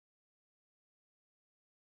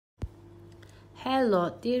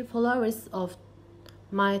Hello, dear followers of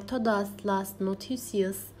my Todas Las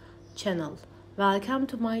Noticias channel. Welcome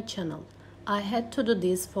to my channel. I had to do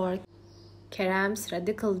this for Kerem's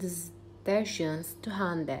radical decisions to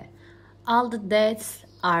Hande. All the dates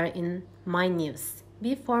are in my news.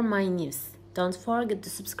 Before my news, don't forget to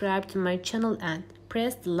subscribe to my channel and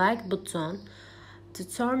press the like button to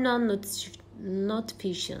turn on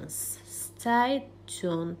notifications. Stay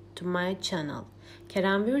tuned to my channel.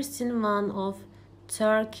 Kerem, one of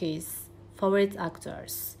Turkey's favorite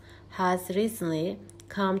actors, has recently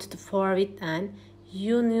come to the fore with an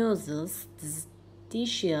unusual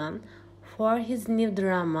decision for his new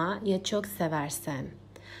drama Ya Çok Seversen.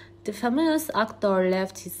 The famous actor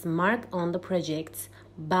left his mark on the project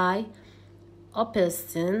by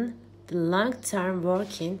opposing the long-term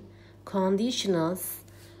working conditions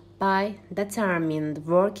by determined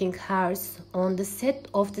working hours on the set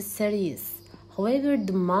of the series. However,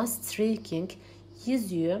 the most striking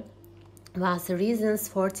issue was the reasons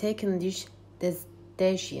for taking this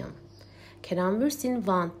decision. Kerem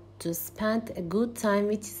wanted to spend a good time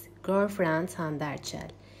with his girlfriend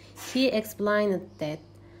Hande. He explained that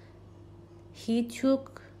he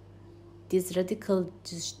took this radical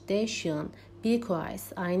decision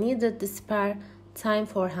because I needed the spare time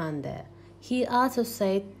for Hande. He also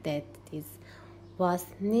said that this was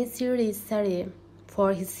necessary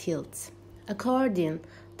for his health. According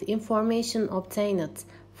to information obtained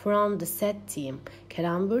from the set team,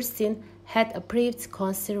 Kerem had a private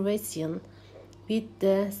conversation with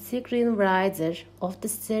the screenwriter of the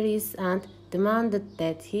series and demanded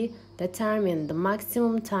that he determine the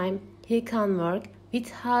maximum time he can work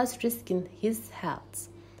without risking his health.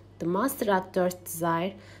 The master actor's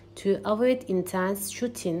desire to avoid intense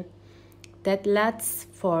shooting that lasts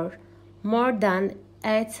for more than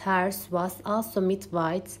 8 hours was also met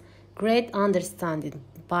with great understanding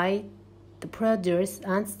by the producer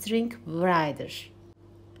and screenwriter.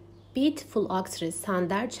 Beautiful actress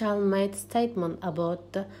Hande made statement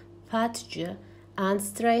about the fatigue and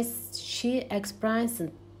stress she experienced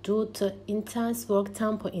due to intense work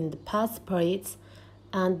tempo in the past periods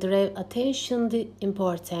and drew attention to the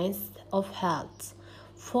importance of health.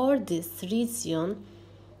 For this reason,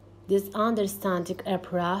 this understanding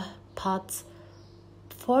approach put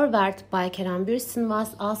forward by Kerem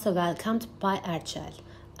was also welcomed by Erçel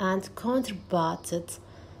and contributed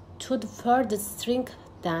to the further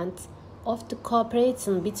strengthening of the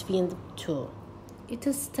cooperation between the two. It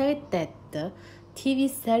is stated that the TV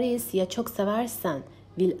series Ya Çok Seversen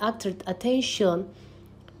will attract attention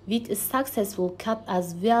with a successful cast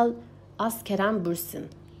as well as Kerem.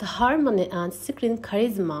 The harmony and screen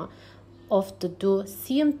charisma of the duo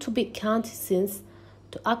seem to be contestants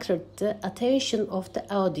to attract the attention of the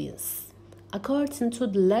audience. According to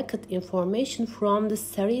the leaked information from the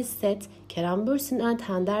series set, Kerem and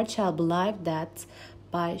Hande believe that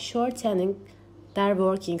by shortening their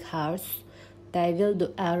working hours, they will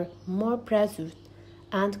do a more productive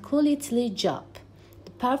and quality job.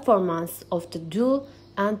 The performance of the duo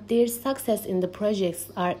and their success in the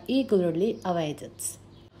projects are eagerly awaited.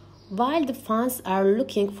 While the fans are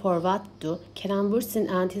looking forward to Kerem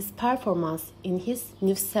and his performance in his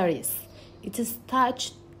new series, it is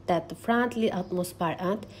touched that the friendly atmosphere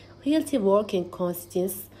and healthy working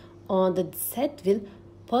conditions on the set will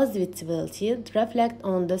positively reflect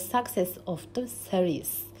on the success of the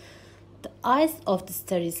series. The eyes of the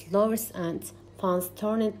series lovers and fans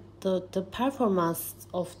turned to the performance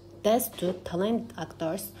of these two talented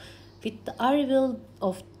actors with the arrival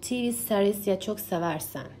of TV series Ya Çok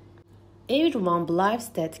Seversen. Everyone believes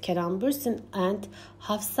that Kerem and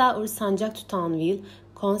Hafsa Sancaktutan will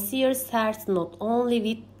consider stars not only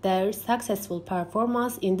with their successful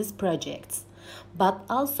performance in these projects, but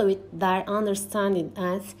also with their understanding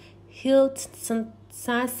and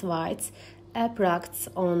health-sensitive approach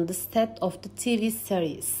on the set of the TV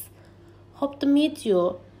series. Hope to meet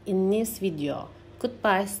you in next video.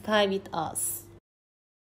 Goodbye, stay with us.